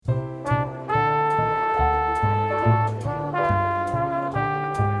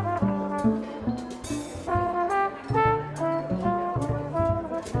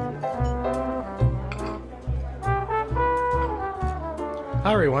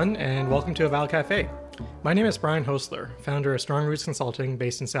everyone, and welcome to Eval Cafe. My name is Brian Hostler, founder of Strong Roots Consulting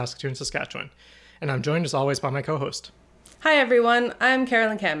based in Saskatoon, Saskatchewan, and I'm joined as always by my co-host. Hi everyone, I'm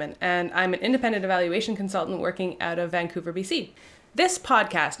Carolyn Cameron, and I'm an independent evaluation consultant working out of Vancouver, BC. This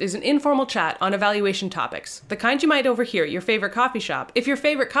podcast is an informal chat on evaluation topics, the kind you might overhear at your favorite coffee shop if your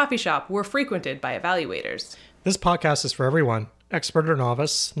favorite coffee shop were frequented by evaluators. This podcast is for everyone, expert or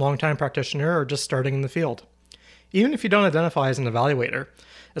novice, longtime practitioner, or just starting in the field. Even if you don't identify as an evaluator,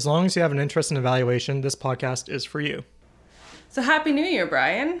 as long as you have an interest in evaluation, this podcast is for you. So Happy New Year,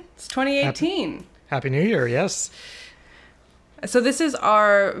 Brian. It's 2018. Happy New Year, yes. So this is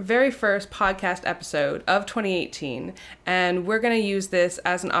our very first podcast episode of 2018, and we're going to use this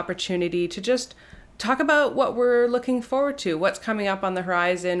as an opportunity to just talk about what we're looking forward to, what's coming up on the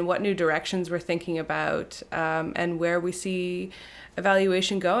horizon, what new directions we're thinking about, and where we see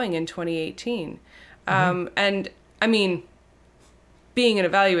evaluation going in 2018. And I mean, being an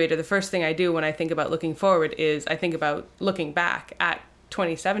evaluator, the first thing I do when I think about looking forward is I think about looking back at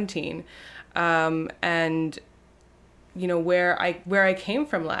 2017, and you know where I came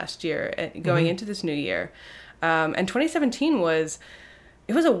from last year, going into this new year, and 2017 was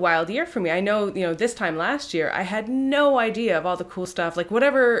a wild year for me. I know, this time last year I had no idea of all the cool stuff, like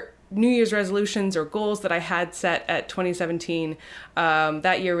whatever New Year's resolutions or goals that I had set at 2017,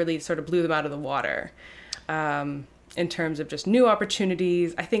 that year really sort of blew them out of the water. In terms of just new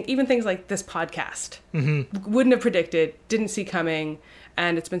opportunities, I think even things like this podcast wouldn't have predicted, didn't see coming,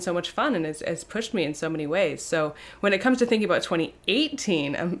 and it's been so much fun and it's pushed me in so many ways. So when it comes to thinking about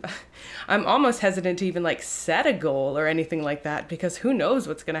 2018, I'm almost hesitant to even like set a goal or anything like that, because who knows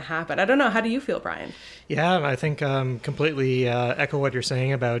what's going to happen. I don't know. How do you feel, Brian? Yeah, I think completely echo what you're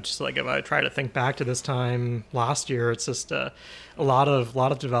saying about just like if I try to think back to this time last year, it's just a lot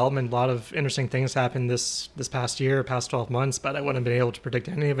of development, a lot of interesting things happened this past year, past 12 months, but I wouldn't have been able to predict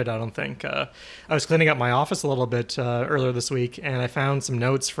any of it, I don't think. I was cleaning up my office a little bit earlier this week, and I found some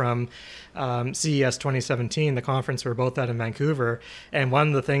notes from CES 2017, the conference we were both at in Vancouver, and one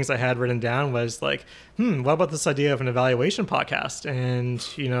of the things I had written down was like, what about this idea of an evaluation podcast? And,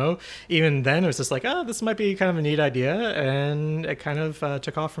 even then it was just like, this might be kind of a neat idea, and it kind of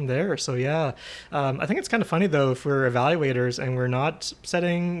took off from there. So yeah, I think it's kind of funny though, if we're evaluators and we're not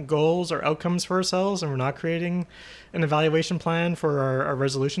setting goals or outcomes for ourselves, and we're not creating an evaluation plan for our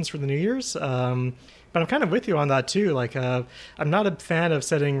resolutions for the New Year's. But I'm kind of with you on that too. Like, I'm not a fan of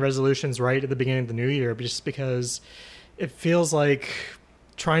setting resolutions right at the beginning of the new year, just because it feels like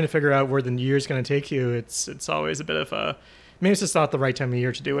trying to figure out where the new year is going to take you. It's always a bit of a, maybe it's just not the right time of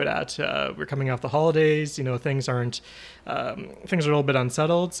year to do it at. We're coming off the holidays, things are a little bit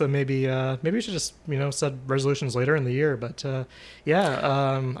unsettled. So maybe we should just, set resolutions later in the year. But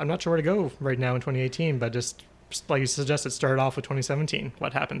I'm not sure where to go right now in 2018, but just like you suggested, start off with 2017.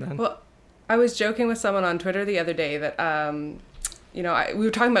 What happened then? Well, I was joking with someone on Twitter the other day that, we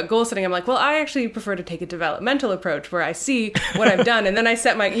were talking about goal setting. I'm like, well, I actually prefer to take a developmental approach where I see what I've done and then I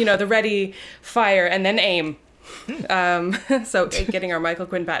set my, the ready, fire, and then aim. So getting our Michael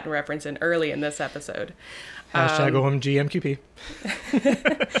Quinn Patton reference in early in this episode. Hashtag OMG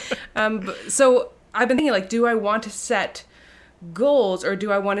MQP. So I've been thinking, like, do I want to set goals, or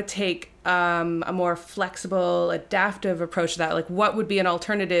do I want to take a more flexible, adaptive approach to that? Like, what would be an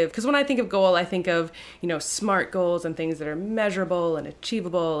alternative? Because when I think of goal, I think of, SMART goals and things that are measurable and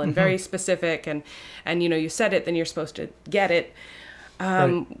achievable and very specific. And you set it, then you're supposed to get it.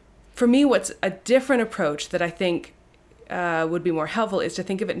 Right. For me, what's a different approach that I think would be more helpful is to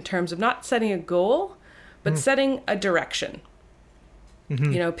think of it in terms of not setting a goal, but setting a direction.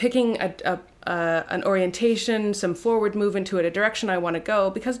 Picking an orientation, some forward movement to it, a direction I want to go,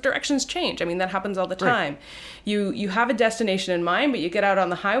 because directions change. I mean, that happens all the time. Right. You have a destination in mind, but you get out on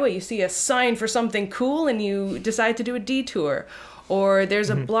the highway, you see a sign for something cool, and you decide to do a detour. Or there's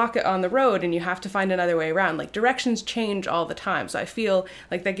a block on the road and you have to find another way around. Like, directions change all the time. So I feel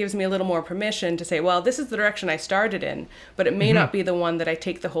like that gives me a little more permission to say, well, this is the direction I started in, but it may not be the one that I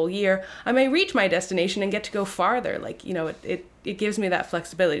take the whole year. I may reach my destination and get to go farther. Like, it gives me that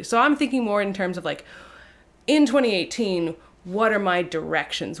flexibility. So I'm thinking more in terms of like, in 2018, what are my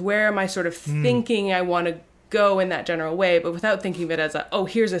directions? Where am I sort of thinking I want to go in that general way, but without thinking of it as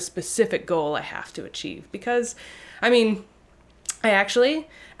here's a specific goal I have to achieve. Because, I mean, I actually,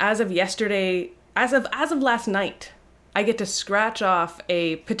 as of yesterday, as of last night, I get to scratch off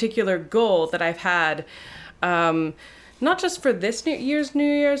a particular goal that I've had, not just for this New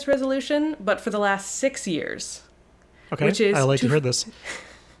Year's resolution, but for the last 6 years. Okay, which is I like to hear this.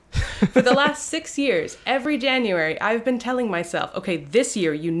 For the last 6 years, every January, I've been telling myself, okay, this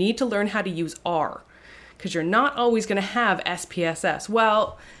year you need to learn how to use R. because you're not always going to have SPSS.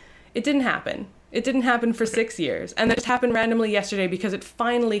 Well, it didn't happen. It didn't happen for 6 years. And it just happened randomly yesterday because it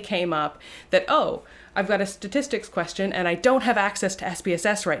finally came up that, oh, I've got a statistics question and I don't have access to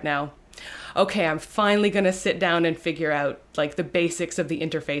SPSS right now. Okay, I'm finally going to sit down and figure out like the basics of the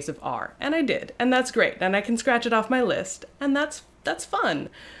interface of R. And I did. And that's great. And I can scratch it off my list. And that's fun.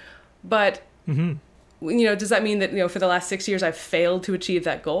 But, you know, does that mean that, you know, for the last 6 years I've failed to achieve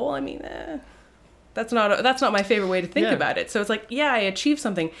that goal? I mean, that's not my favorite way to think about it. So it's like, yeah, I achieved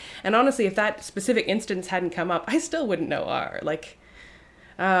something. And honestly, if that specific instance hadn't come up, I still wouldn't know R. Like,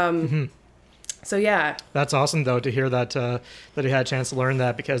 so yeah. That's awesome though to hear that that you had a chance to learn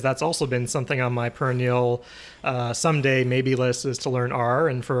that, because that's also been something on my perennial someday maybe list, is to learn R.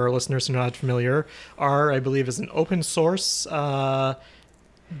 And for our listeners who are not familiar, R, I believe, is an open source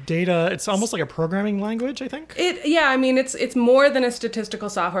data. It's almost like a programming language, I think. I mean, it's more than a statistical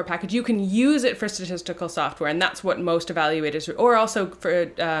software package. You can use it for statistical software, and that's what most evaluators, or also for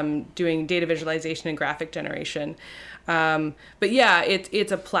doing data visualization and graphic generation. But yeah,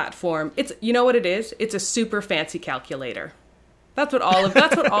 it's a platform. It's, you know what it is? It's a super fancy calculator. That's what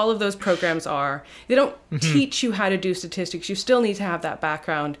all of those programs are. They don't teach you how to do statistics. You still need to have that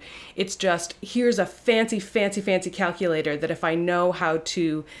background. It's just, here's a fancy calculator that if I know how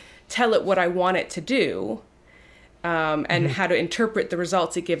to tell it what I want it to do, and how to interpret the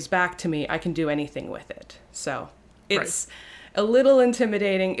results it gives back to me, I can do anything with it. So it's a little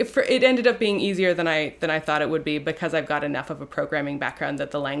intimidating. It ended up being easier than I thought it would be, because I've got enough of a programming background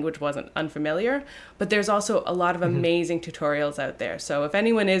that the language wasn't unfamiliar. But there's also a lot of amazing tutorials out there. So if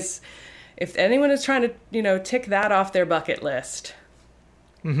anyone is trying to, you know, tick that off their bucket list,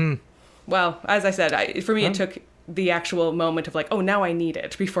 well, as I said, for me it took the actual moment of like, oh, now I need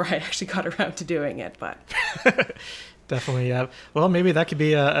it, before I actually got around to doing it. But definitely, yeah. Well, maybe that could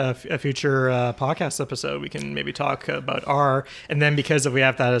be a future podcast episode. We can maybe talk about R, and then because if we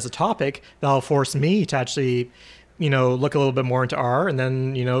have that as a topic, that'll force me to actually, you know, look a little bit more into R, and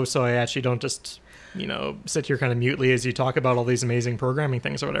then, you know, so I actually don't just, you know, sit here kind of mutely as you talk about all these amazing programming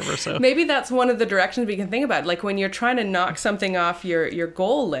things or whatever. So maybe that's one of the directions we can think about. Like when you're trying to knock something off your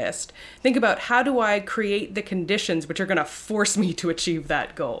goal list, think about, how do I create the conditions which are going to force me to achieve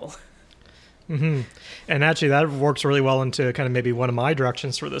that goal? And actually that works really well into kind of maybe one of my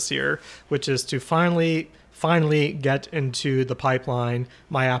directions for this year, which is to finally get into the pipeline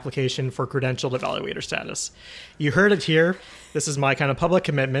my application for credentialed evaluator status. You heard it here. This is my kind of public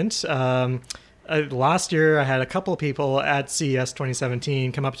commitment. Last year, I had a couple of people at CES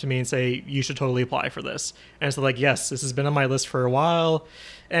 2017 come up to me and say, you should totally apply for this. And it's like, yes, this has been on my list for a while,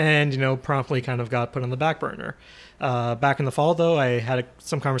 and, you know, promptly kind of got put on the back burner. Back in the fall, though, I had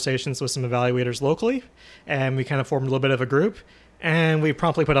some conversations with some evaluators locally, and we kind of formed a little bit of a group, and we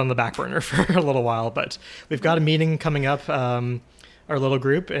promptly put it on the back burner for a little while. But we've got a meeting coming up, our little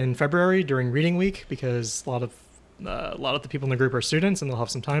group, in February during reading week, because a lot of the people in the group are students, and they'll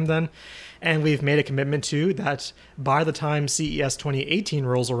have some time then. And we've made a commitment to that by the time CES 2018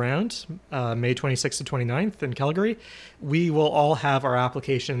 rolls around, May 26th to 29th in Calgary, we will all have our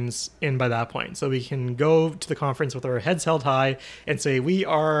applications in by that point. So we can go to the conference with our heads held high and say, we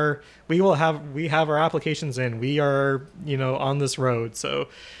have our applications in. We are, you know, on this road. So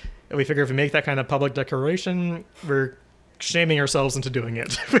we figure if we make that kind of public declaration, we're shaming ourselves into doing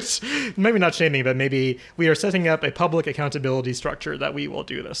it. Which maybe not shaming, but maybe we are setting up a public accountability structure that we will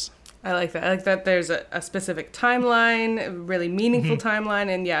do this. I like that. I like that there's a specific timeline, a really meaningful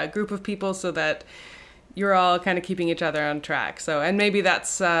timeline, and yeah, a group of people, so that you're all kind of keeping each other on track. So, and maybe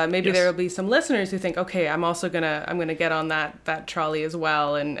that's maybe there will be some listeners who think, okay, I'm gonna get on that trolley as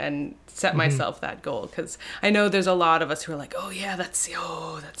well, and set myself that goal, because I know there's a lot of us who are like, oh yeah, that's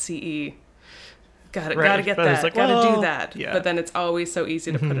CE. Gotta get that. Like, gotta do that. Yeah. But then it's always so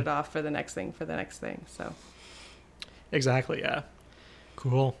easy to put it off for the next thing. So. Exactly. Yeah.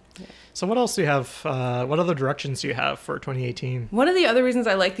 Cool. Yeah. So what else do you have? What other directions do you have for 2018? One of the other reasons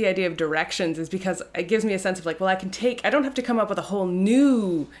I like the idea of directions is because it gives me a sense of like, well, I don't have to come up with a whole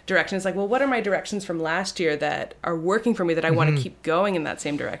new direction. It's like, well, what are my directions from last year that are working for me that I want to keep going in that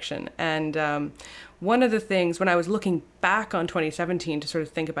same direction? And one of the things when I was looking back on 2017 to sort of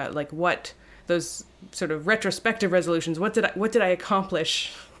think about like what those sort of retrospective resolutions, what did I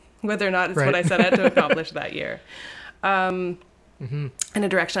accomplish, whether or not it's what I set out to accomplish that year. And a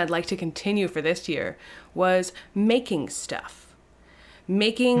direction I'd like to continue for this year was making stuff,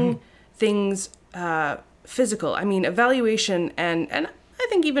 making things physical. I mean, evaluation and I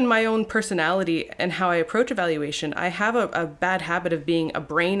think even my own personality and how I approach evaluation, I have a bad habit of being a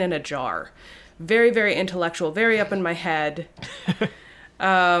brain in a jar. Very, very intellectual, very up in my head.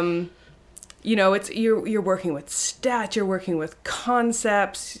 you know, it's you're working with stats, you're working with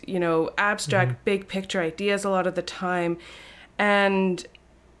concepts, you know, abstract big picture ideas a lot of the time. And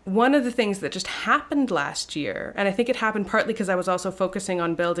one of the things that just happened last year, and I think it happened partly because I was also focusing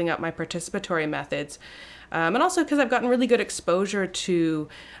on building up my participatory methods, and also because I've gotten really good exposure to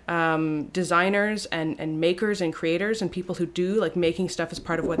designers and makers and creators and people who do like making stuff as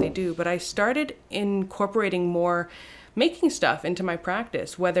part of what they do. But I started incorporating more making stuff into my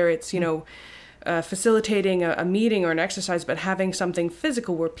practice, whether it's, you know, facilitating a meeting or an exercise, but having something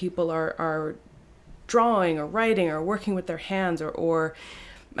physical where people are drawing or writing or working with their hands, or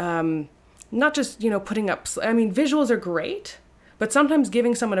not just, you know, putting up, I mean, visuals are great, but sometimes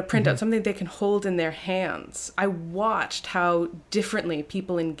giving someone a printout, something they can hold in their hands. I watched how differently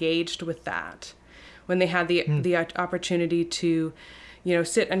people engaged with that when they had the opportunity to, you know,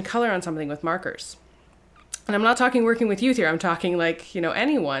 sit and color on something with markers. And I'm not talking working with youth here. I'm talking like, you know,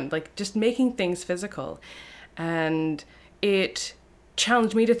 anyone, like just making things physical. And it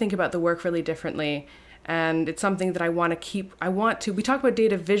challenged me to think about the work really differently. And it's something that I want to keep. We talk about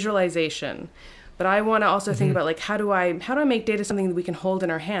data visualization, but I want to also think about like, how do I make data something that we can hold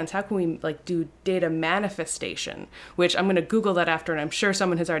in our hands? How can we like do data manifestation, which I'm going to Google that after, and I'm sure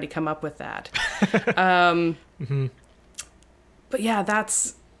someone has already come up with that. But yeah,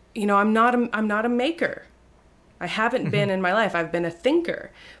 that's, you know, I'm not a maker. I haven't been in my life. I've been a thinker,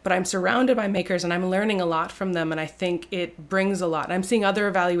 but I'm surrounded by makers and I'm learning a lot from them. And I think it brings a lot. And I'm seeing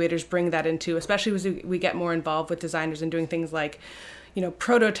other evaluators bring that into, especially as we get more involved with designers and doing things like, you know,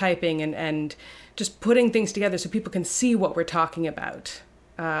 prototyping and just putting things together so people can see what we're talking about.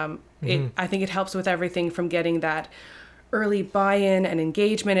 I think it helps with everything from getting that early buy-in and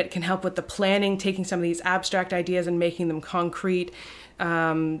engagement. It can help with the planning, taking some of these abstract ideas and making them concrete.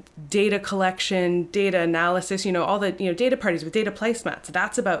 Data collection, data analysis, you know, all the, you know, data parties with data placemats.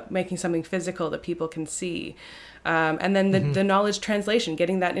 That's about making something physical that people can see. And then the knowledge translation,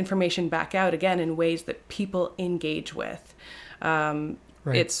 getting that information back out again in ways that people engage with.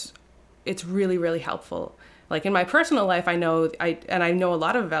 It's really, really helpful. Like in my personal life, I know a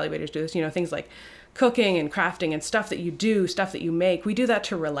lot of evaluators do this, you know, things like cooking and crafting and stuff that you do, stuff that you make. We do that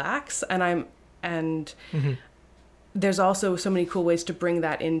to relax. There's also so many cool ways to bring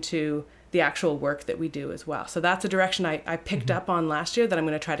that into the actual work that we do as well. So that's a direction I picked up on last year that I'm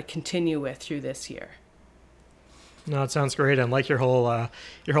going to try to continue with through this year. No, it sounds great. And like your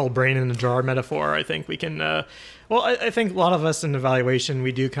whole brain in a jar metaphor, I think we can, I think a lot of us in evaluation,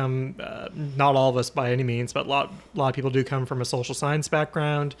 we do come, not all of us by any means, but a lot of people do come from a social science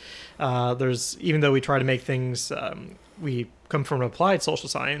background. Even though we try to make things, we come from applied social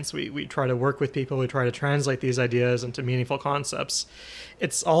science, we try to work with people, we try to translate these ideas into meaningful concepts.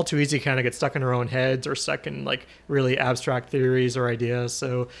 It's all too easy to kind of get stuck in our own heads or stuck in like really abstract theories or ideas.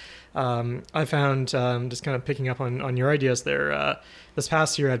 So I found, just kind of picking up on your ideas there, this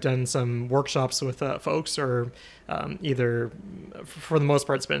past year I've done some workshops with folks, or either, for the most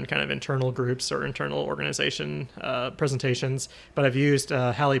part, it's been kind of internal groups or internal organization presentations, but I've used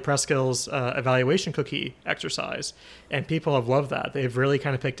Hallie Preskill's evaluation cookie exercise, and people have loved that. They've really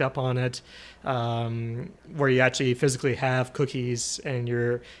kind of picked up on it, where you actually physically have cookies and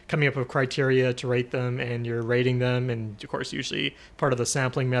you're coming up with criteria to rate them, and you're rating them, and of course usually part of the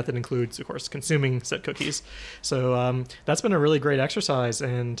sampling method includes, of course, consuming said cookies. So that's been a really great exercise,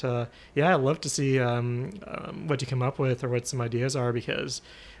 and I'd love to see what you come up with or what some ideas are, because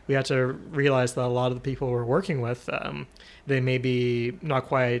we had to realize that a lot of the people we're working with, they may be not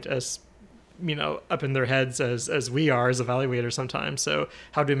quite as, you know, up in their heads as we are as evaluators sometimes. So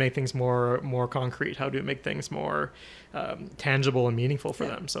how do we make things more concrete? How do we make things more tangible and meaningful for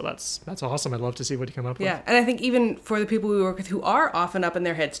them? So that's awesome. I'd love to see what you come up with. Yeah, and I think even for the people we work with who are often up in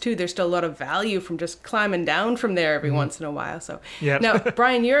their heads too, there's still a lot of value from just climbing down from there every once in a while. So now,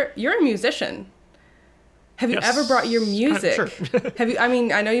 Brian, you're a musician. Have you ever brought your music? Sure.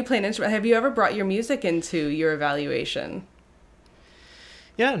 I know you play an instrument. Have you ever brought your music into your evaluation?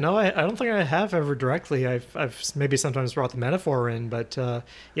 Yeah, no, I don't think I have ever directly. I've maybe sometimes brought the metaphor in, but that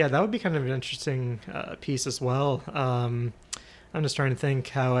would be kind of an interesting piece as well. I'm just trying to think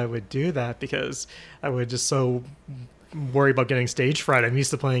how I would do that, because I would just so worry about getting stage fright. I'm used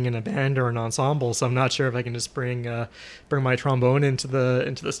to playing in a band or an ensemble, so I'm not sure if I can just bring my trombone into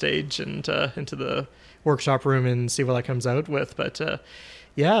the stage and into the workshop room and see what that comes out with. But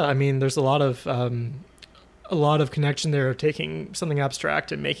I mean, there's a lot of connection there of taking something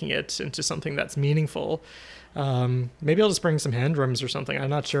abstract and making it into something that's meaningful. Maybe I'll just bring some hand drums or something. I'm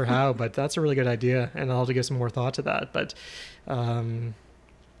not sure how, but that's a really good idea, and I'll have to give some more thought to that. But that'd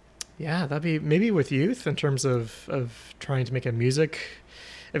be maybe with youth in terms of trying to make a music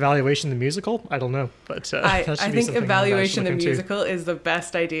Evaluation the musical? I don't know, but I that should be think something Evaluation the I should look into. musical is the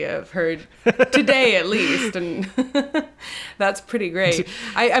best idea I've heard today, at least, and that's pretty great.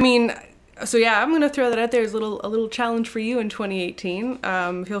 I mean, so yeah, I'm going to throw that out there as a little challenge for you in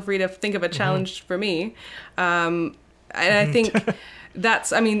 2018. Feel free to think of a challenge for me, and I think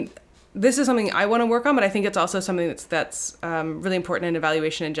that's, I mean, this is something I want to work on, but I think it's also something that's really important in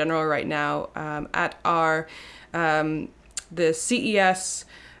evaluation in general right now. At our the CES,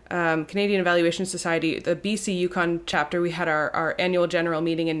 Canadian Evaluation Society, the BC Yukon chapter, we had our annual general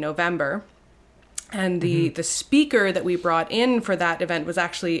meeting in November. And the speaker that we brought in for that event was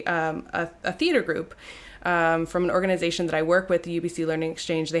actually a theater group from an organization that I work with, the UBC Learning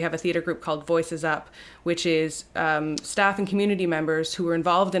Exchange. They have a theater group called Voices Up, which is staff and community members who were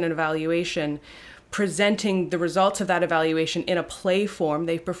involved in an evaluation presenting the results of that evaluation in a play form.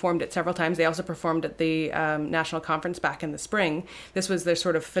 They've performed it several times. They also performed at the National Conference back in the spring. This was their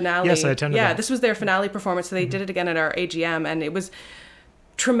sort of finale. Yes, I attended that. This was their finale performance. So they did it again at our AGM, and it was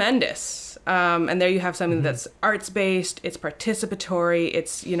tremendous. And there you have something that's arts-based, it's participatory,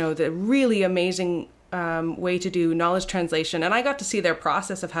 it's, the really amazing way to do knowledge translation. And I got to see their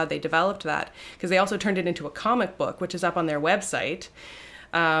process of how they developed that, because they also turned it into a comic book, which is up on their website.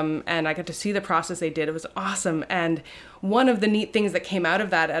 And I got to see the process they did. It was awesome. And one of the neat things that came out of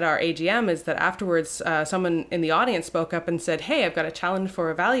that at our AGM is that afterwards, someone in the audience spoke up and said, hey, I've got a challenge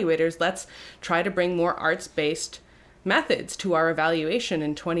for evaluators. Let's try to bring more arts-based methods to our evaluation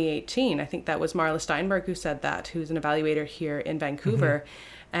in 2018. I think that was Marla Steinberg who said that, who's an evaluator here in Vancouver.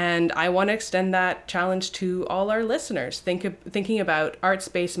 And I want to extend that challenge to all our listeners, thinking about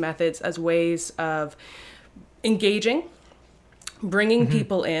arts-based methods as ways of engaging, bringing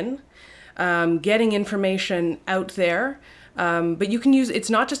people in, getting information out there. But you can use, it's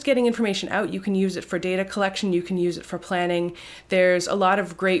not just getting information out, you can use it for data collection, you can use it for planning. There's a lot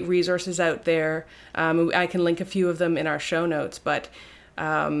of great resources out there. I can link a few of them in our show notes, but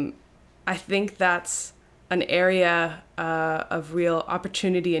I think that's an area of real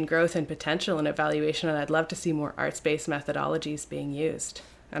opportunity and growth and potential in evaluation, and I'd love to see more arts-based methodologies being used.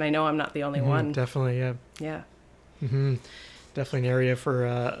 And I know I'm not the only one. Definitely, yeah. Yeah. Definitely an area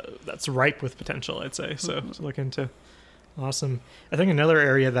for that's ripe with potential, I'd say. So to look into. Awesome. I think another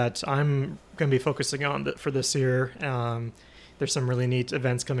area that I'm going to be focusing on for this year, there's some really neat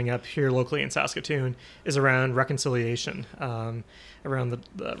events coming up here locally in Saskatoon, is around reconciliation, around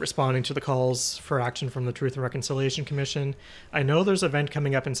the responding to the calls for action from the Truth and Reconciliation Commission. I know there's an event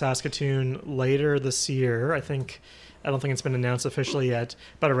coming up in Saskatoon later this year. I don't think it's been announced officially yet,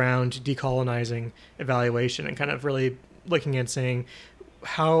 but around decolonizing evaluation and kind of really looking at saying,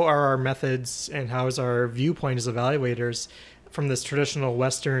 how are our methods and how is our viewpoint as evaluators from this traditional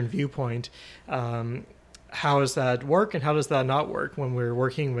Western viewpoint? How does that work and how does that not work when we're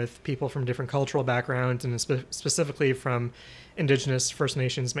working with people from different cultural backgrounds and specifically from Indigenous, First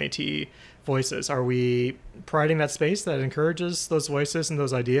Nations, Métis voices? Are we providing that space that encourages those voices and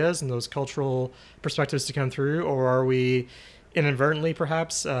those ideas and those cultural perspectives to come through, or are we inadvertently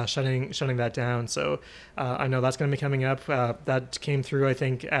perhaps shutting that down? So I know that's going to be coming up. That came through, I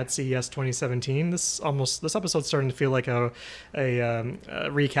think, at CES 2017. This episode's starting to feel like a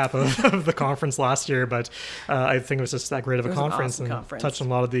recap of the conference last year, but I think it was just that great of a conference, an awesome and conference. Touched on a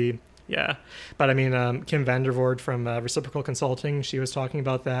lot of the but I mean, Kim Vandervoort from Reciprocal Consulting, she was talking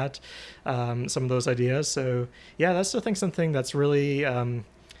about that, some of those ideas. So yeah, that's I think something that's really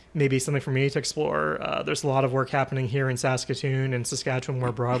maybe something for me to explore. There's a lot of work happening here in Saskatoon and Saskatchewan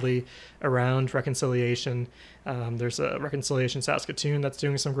more broadly around reconciliation. There's a Reconciliation Saskatoon that's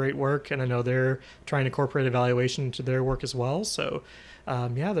doing some great work, and I know they're trying to incorporate evaluation into their work as well. So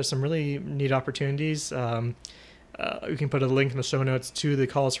there's some really neat opportunities. You can put a link in the show notes to the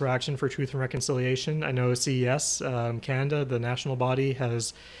calls for action for Truth and Reconciliation. I know CES Canada, the national body,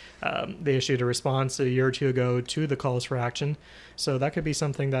 has they issued a response a year or two ago to the calls for action. So that could be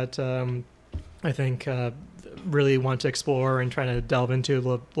something that I think really want to explore and try to delve into a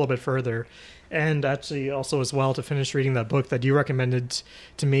little bit further. And actually also as well to finish reading that book that you recommended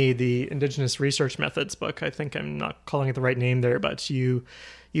to me, the Indigenous Research Methods book. I think I'm not calling it the right name there, but you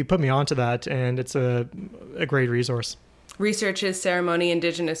put me onto that, and it's a great resource. Research is Ceremony,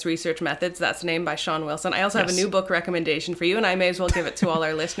 Indigenous Research Methods. That's named by Sean Wilson. I also have a new book recommendation for you, and I may as well give it to all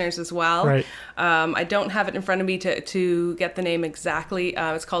our listeners as well. Right. I don't have it in front of me to get the name exactly.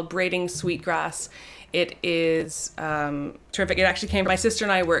 It's called Braiding Sweetgrass. It is terrific. It actually came, my sister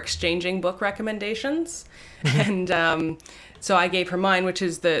and I were exchanging book recommendations. And so I gave her mine, which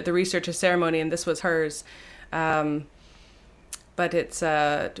is the Research is Ceremony, and this was hers. But it's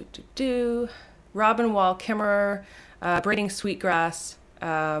Robin Wall Kimmerer, Braiding Sweetgrass,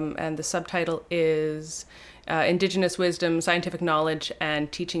 and the subtitle is Indigenous Wisdom, Scientific Knowledge,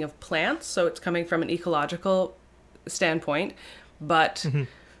 and Teaching of Plants. So it's coming from an ecological standpoint, but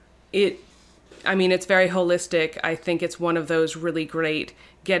it's very holistic. I think it's one of those really great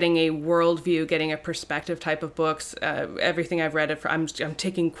getting a worldview, getting a perspective type of books. Everything I've read, I'm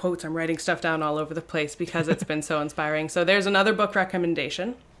taking quotes, I'm writing stuff down all over the place because it's been so inspiring. So there's another book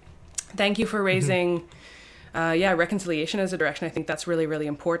recommendation. Thank you for raising, reconciliation as a direction. I think that's really, really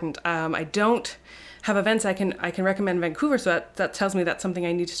important. I don't have events I can recommend in Vancouver, so that tells me that's something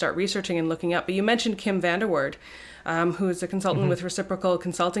I need to start researching and looking up. But you mentioned Kim Vanderwoord, who is a consultant with Reciprocal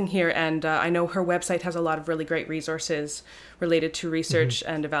Consulting here, and I know her website has a lot of really great resources related to research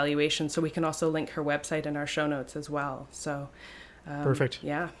and evaluation, so we can also link her website in our show notes as well. So perfect.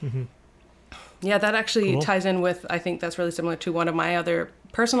 Yeah. Yeah, that actually ties in with, I think that's really similar to one of my other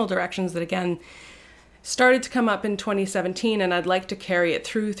personal directions that, again, started to come up in 2017, and I'd like to carry it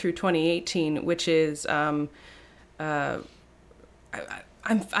through 2018, which is I'm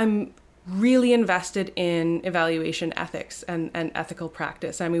really invested in evaluation ethics and ethical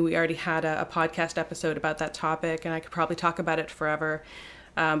practice. I mean, we already had a podcast episode about that topic, and I could probably talk about it forever.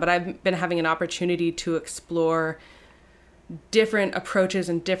 But I've been having an opportunity to explore different approaches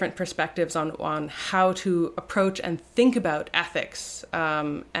and different perspectives on how to approach and think about ethics.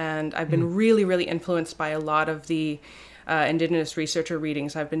 And I've been really, really influenced by a lot of the Indigenous researcher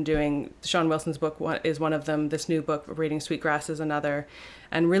readings I've been doing. Sean Wilson's book is one of them. This new book, Reading Sweetgrass, is another.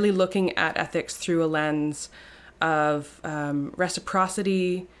 And really looking at ethics through a lens of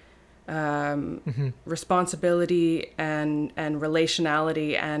reciprocity, responsibility, and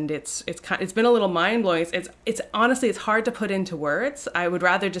relationality. And it's been a little mind blowing. It's honestly, it's hard to put into words. I would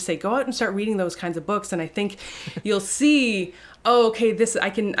rather just say go out and start reading those kinds of books, and I think you'll see, oh, okay, this I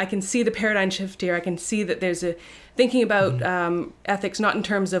can see the paradigm shift here. I can see that there's a thinking about ethics not in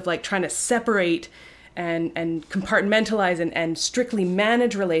terms of like trying to separate and compartmentalize and strictly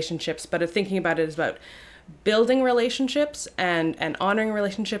manage relationships, but of thinking about it as about building relationships and honoring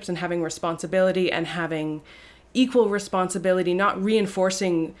relationships and having responsibility and having equal responsibility, not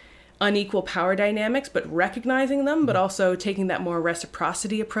reinforcing unequal power dynamics, but recognizing them, but also taking that more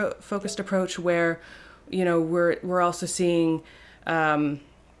reciprocity focused approach where, you know, we're also seeing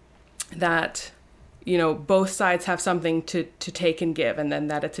that, you know, both sides have something to take and give, and then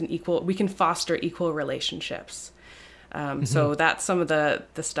that it's we can foster equal relationships. So that's some of the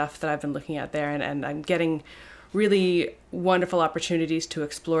stuff that I've been looking at there, and I'm getting really wonderful opportunities to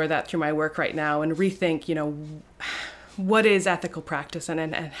explore that through my work right now and rethink, you know, what is ethical practice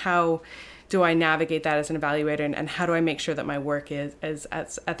and how do I navigate that as an evaluator, and how do I make sure that my work is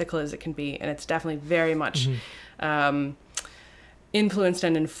as ethical as it can be. And it's definitely very much influenced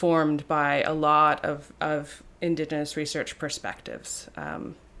and informed by a lot of Indigenous research perspectives.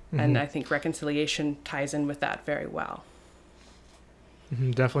 And I think reconciliation ties in with that very well.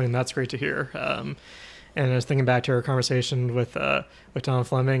 Definitely, and that's great to hear. And I was thinking back to our conversation with Tom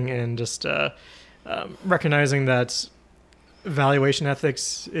Fleming, and just recognizing that evaluation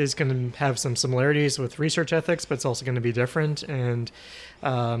ethics is going to have some similarities with research ethics, but it's also going to be different. And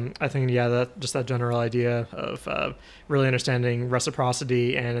I think, that general idea of really understanding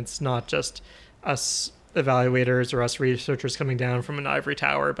reciprocity, and it's not just us evaluators or us researchers coming down from an ivory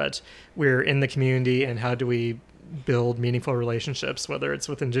tower, but we're in the community, and how do we build meaningful relationships, whether it's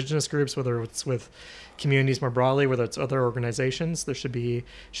with Indigenous groups, whether it's with communities more broadly, whether it's other organizations. There should be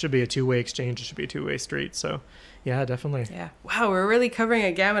a two-way exchange. It should be a two-way street. So yeah, definitely. Yeah. Wow, we're really covering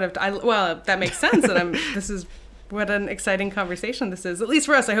a gamut of well, that makes sense. And this is what an exciting conversation this is, at least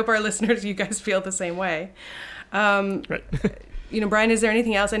for us. I hope our listeners, you guys feel the same way. Right. You know, Brian, is there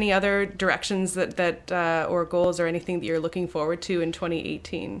anything else, any other directions that or goals or anything that you're looking forward to in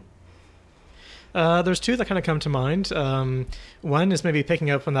 2018? There's two that kind of come to mind. One is maybe picking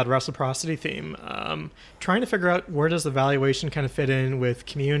up on that reciprocity theme, trying to figure out where does evaluation kind of fit in with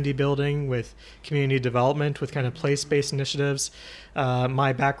community building, with community development, with kind of place-based initiatives.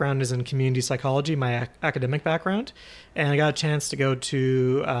 My background is in community psychology, my academic background, and I got a chance to go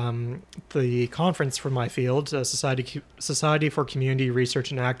to the conference for my field, Society for Community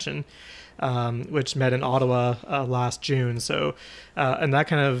Research and Action, which met in Ottawa last June. So, and that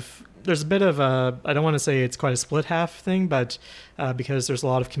kind of, there's a bit of a, I don't want to say it's quite a split half thing, but because there's a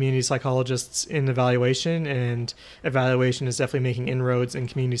lot of community psychologists in evaluation, and evaluation is definitely making inroads in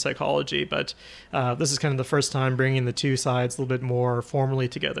community psychology. But this is kind of the first time bringing the two sides a little bit more formally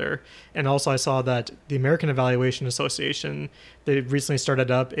together. And also I saw that the American Evaluation Association, they recently started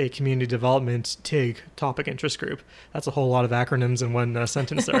up a community development TIG, topic interest group. That's a whole lot of acronyms in one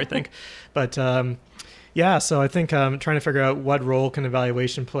sentence there, I think. But Yeah, so I think trying to figure out what role can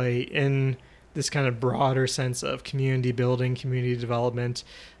evaluation play in this kind of broader sense of community building, community development.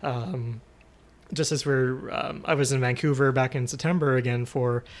 Just as I was in Vancouver back in September again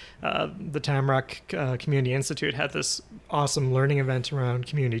for the Tamarack Community Institute had this awesome learning event around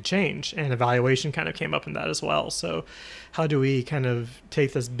community change, and evaluation kind of came up in that as well. So how do we kind of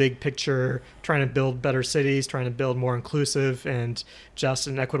take this big picture, trying to build better cities, trying to build more inclusive and just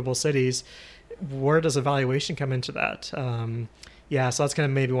and equitable cities? Where does evaluation come into that? So that's kind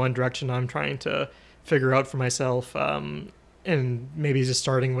of maybe one direction I'm trying to figure out for myself. And maybe just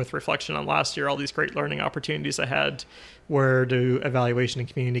starting with reflection on last year, all these great learning opportunities I had, where do evaluation and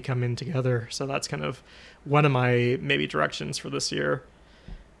community come in together? So that's kind of one of my maybe directions for this year.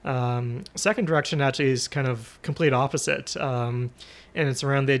 Second direction actually is kind of complete opposite. And it's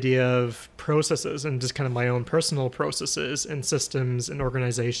around the idea of processes and just kind of my own personal processes and systems and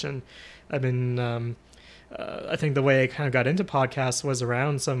organization. I've been, I think the way I kind of got into podcasts was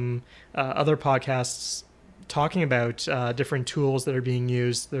around some other podcasts talking about different tools that are being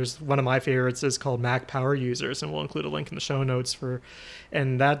used. There's one of my favorites is called Mac Power Users, and we'll include a link in the show notes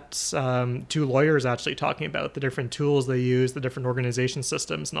and that's two lawyers actually talking about the different tools they use, the different organization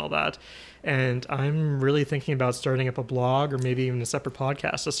systems and all that. And I'm really thinking about starting up a blog or maybe even a separate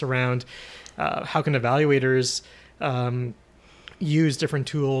podcast just around how can evaluators use different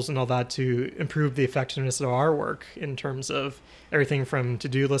tools and all that to improve the effectiveness of our work in terms of everything from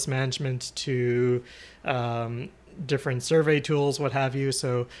to-do list management to different survey tools, what have you.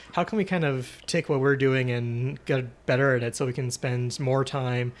 So how can we kind of take what we're doing and get better at it so we can spend more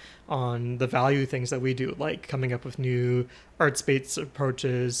time on the value things that we do, like coming up with new arts-based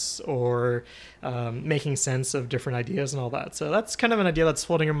approaches or making sense of different ideas and all that. So that's kind of an idea that's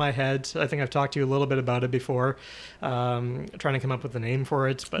floating in my head. I think I've talked to you a little bit about it before, trying to come up with a name for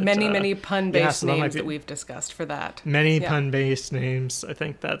it. But many pun-based names that that we've discussed for that. Many pun-based names. I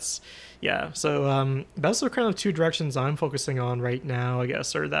think that's, So those are kind of two directions I'm focusing on right now, I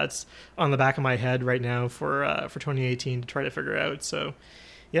guess, or that's on the back of my head right now for 2018 to try to figure out. So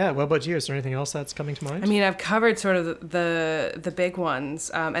yeah, what about you? Is there anything else that's coming to mind? I mean, I've covered sort of the big ones.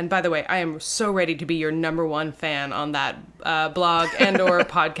 And by the way, I am so ready to be your number one fan on that blog and or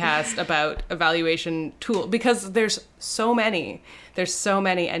podcast about evaluation tool, because there's so many.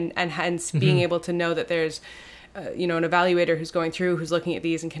 And hence being able to know that there's an evaluator who's going through, who's looking at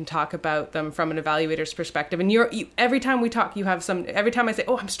these and can talk about them from an evaluator's perspective. And every time we talk, you have every time I say,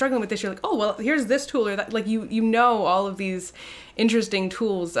 oh, I'm struggling with this, you're like, oh, well, here's this tool or that. Like all of these interesting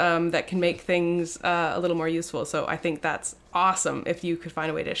tools that can make things a little more useful. So I think that's awesome if you could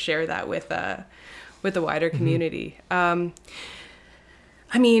find a way to share that with the wider community. I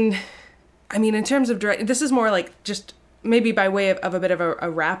mean, in terms of this is more like just maybe by way of a bit of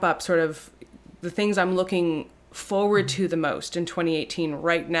a wrap up, sort of the things I'm looking forward to the most in 2018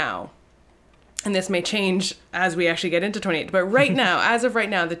 right now. And this may change as we actually get into 2018, but right now, as of right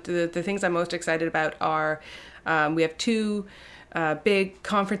now, the things I'm most excited about are we have two big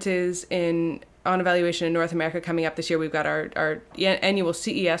conferences on evaluation in North America coming up this year. We've got our annual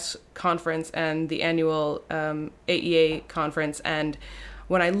CES conference and the annual AEA conference. And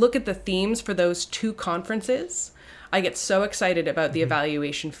when I look at the themes for those two conferences, I get so excited about the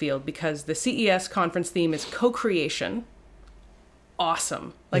evaluation field, because the CES conference theme is co-creation.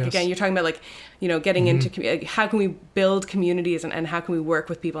 Awesome. Like, again, you're talking about getting into how can we build communities and how can we work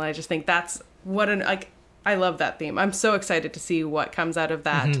with people. And I just think that's I love that theme. I'm so excited to see what comes out of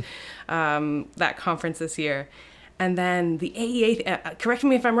that, that conference this year. And then the AEA, correct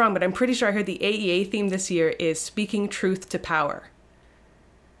me if I'm wrong, but I'm pretty sure I heard the AEA theme this year is speaking truth to power.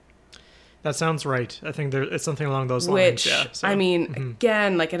 That sounds right. I think it's something along those lines. Which, so. I mean,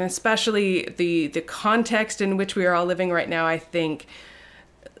 again, and especially the context in which we are all living right now, I think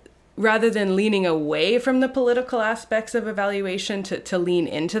rather than leaning away from the political aspects of evaluation, to lean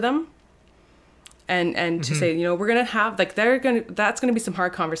into them and to say, we're going to have, that's going to be some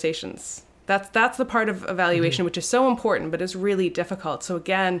hard conversations. That's the part of evaluation which is so important, but is really difficult. So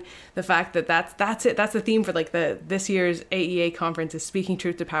again, the fact that that's it. That's the theme for this year's AEA conference is speaking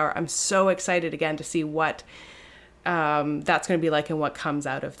truth to power. I'm so excited again to see what that's going to be like and what comes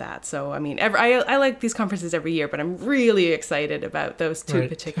out of that. So I mean, I like these conferences every year, but I'm really excited about those two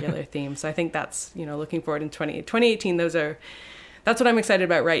particular themes. So I think that's looking forward in 2018. That's what I'm excited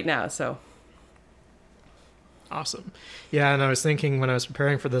about right now. So. Awesome. Yeah, and I was thinking when I was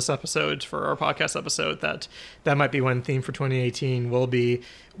preparing for this episode, for our podcast episode, that that might be one theme for 2018 will be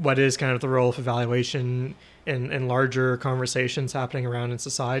what is kind of the role of evaluation in larger conversations happening around in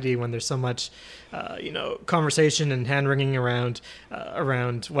society when there's so much, conversation and hand-wringing around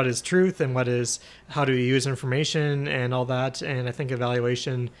what is truth and what is, how do you use information and all that. And I think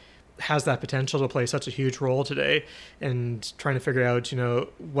evaluation has that potential to play such a huge role today, and trying to figure out,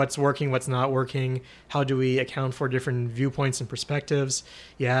 what's working, what's not working, how do we account for different viewpoints and perspectives.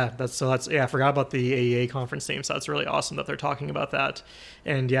 That's I forgot about the AEA conference theme, so that's really awesome that they're talking about that.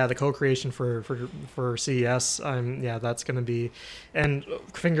 And the co-creation for CES, that's going to be, and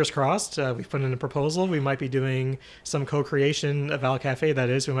fingers crossed, we've put in a proposal, we might be doing some co-creation of Eval Cafe, that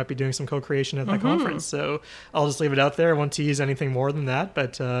is, we might be doing some co-creation at that conference. So I'll just leave it out there. I won't tease anything more than that,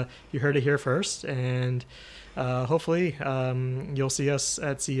 but you heard it here first, and hopefully you'll see us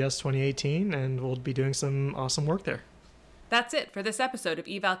at CES 2018, and we'll be doing some awesome work there. That's it for this episode of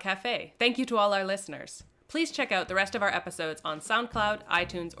Eval Cafe. Thank you to all our listeners. Please check out the rest of our episodes on SoundCloud,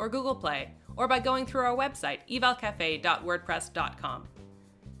 iTunes, or Google Play, or by going through our website, evalcafe.wordpress.com.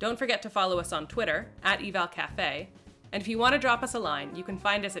 Don't forget to follow us on Twitter, @evalcafe, and if you want to drop us a line, you can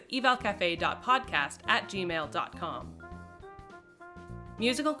find us at evalcafe.podcast@gmail.com.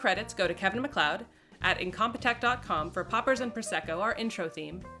 Musical credits go to Kevin MacLeod at incompetech.com for Poppers and Prosecco, our intro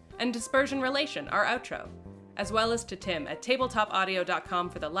theme, and Dispersion Relation, our outro, as well as to Tim at tabletopaudio.com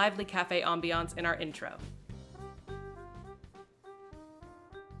for the lively cafe ambiance in our intro.